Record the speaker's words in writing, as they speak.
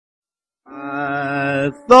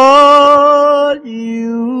I thought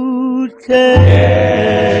you'd care,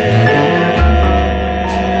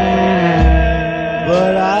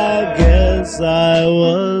 but I guess I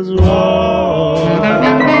was wrong.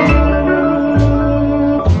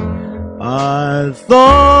 I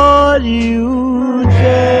thought you'd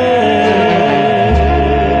care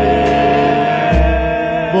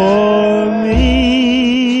for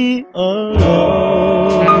me alone.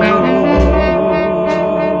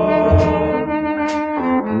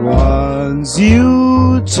 Once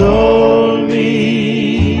you told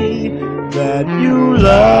me that you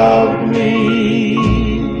loved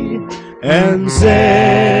me and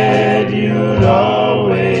said you'd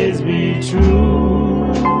always be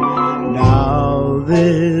true. Now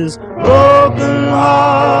this broken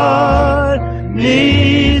heart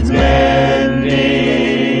needs mending,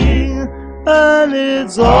 and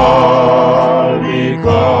it's all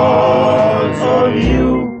because of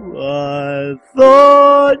you. I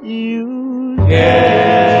thought you'd care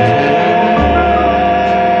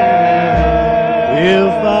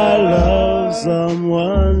if I loved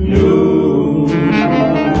someone new.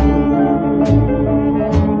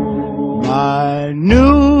 My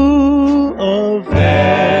new affair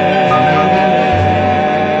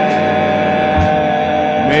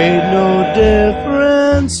made no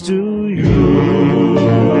difference to you.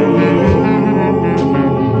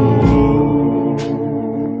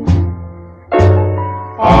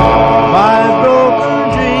 My broken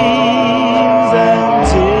dreams and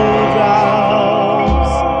teardrops,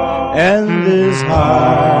 and this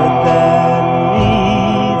heart that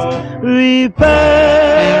needs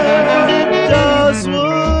repair, just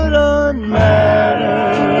wouldn't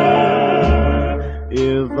matter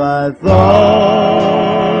if I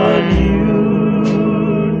thought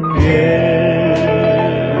you'd care.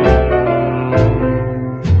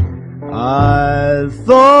 I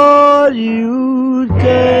thought you'd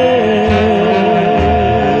care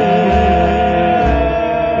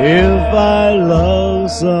if I love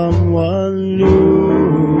someone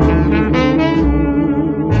new.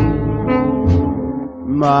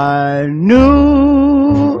 My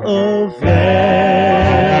new affair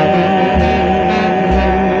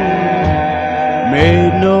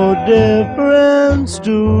made no difference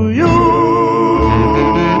to you.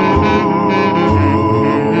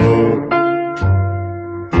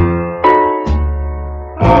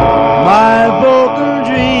 My broken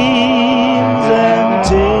dreams and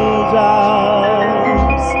teardrops,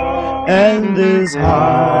 and this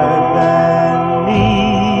heart that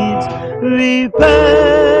needs repair,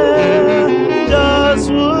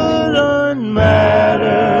 just wouldn't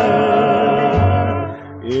matter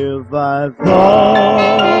if I thought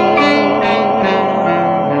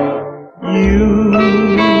you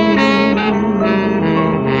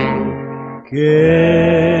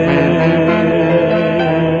cared.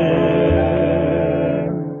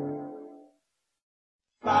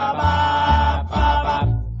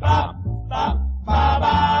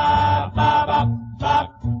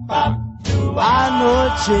 I know a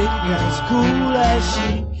chick as cool as she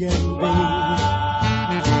can be.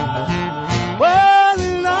 Well,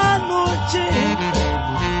 and I know a chick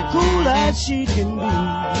cool as she can be.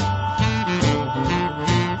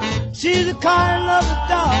 She's the kind of a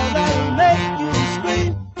doll that'll make you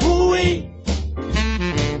scream, ooh-wee.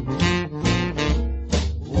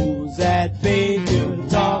 Who's that babe you're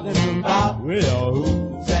talking about? Well,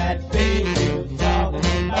 who's that babe you're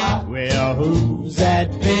talking about? Well, who's that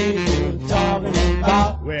babe you're talking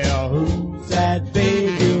about? Well, who's that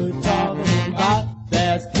babe you're talking about?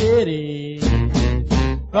 That's Kitty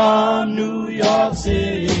from New York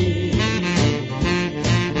City.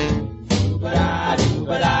 Do-ba-da,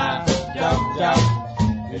 do-ba-da, jump, jump.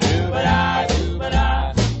 Do-ba-da,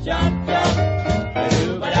 do-ba-da, jump, jump.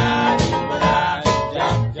 Do-ba-da, do-ba-da,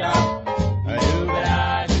 jump, jump.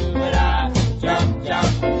 Do-ba-da, do-ba-da, jump,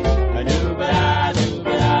 jump. Do-ba-da,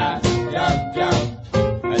 do-ba-da, jump, jump.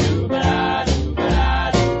 Do-ba-da,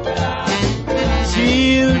 do-ba-da, do-ba-da.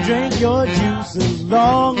 She'll drink your juice as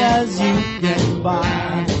long as you can buy.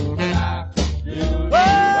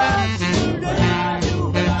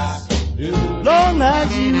 Long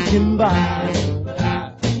as you can buy.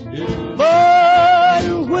 But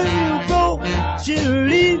when you go, she'll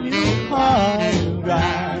leave you high and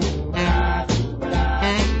dry.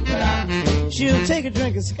 She'll take a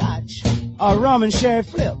drink of scotch or rum and sherry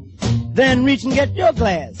flip, then reach and get your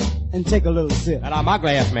glass and take a little sip. Not on my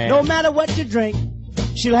glass, man. No matter what you drink,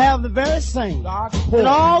 she'll have the very same. And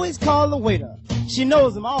always call the waiter. She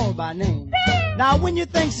knows them all by name. Now when you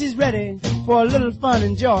think she's ready for a little fun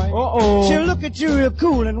and joy, she'll look at you real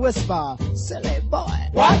cool and whisper, silly boy.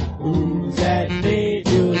 What? Who's that babe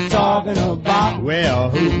you're talking talking about? Well,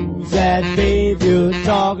 who's that babe you're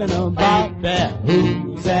talking about?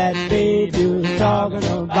 Who's that babe you're talking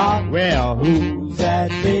about? Well, who's that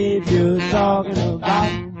babe you're talking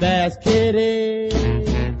about? That's Kitty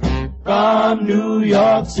from New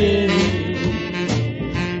York City.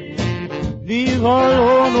 Leave her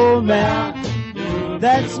alone, old man,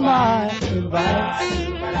 that's my advice.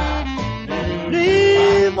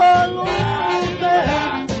 Leave her alone,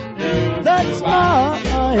 man, that's my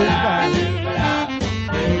advice.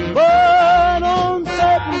 But on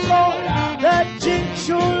second thought, that chick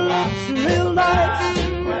sure looks real nice.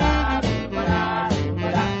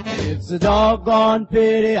 It's a doggone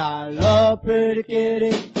pity, I love pretty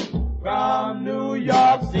Kitty from New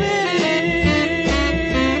York City.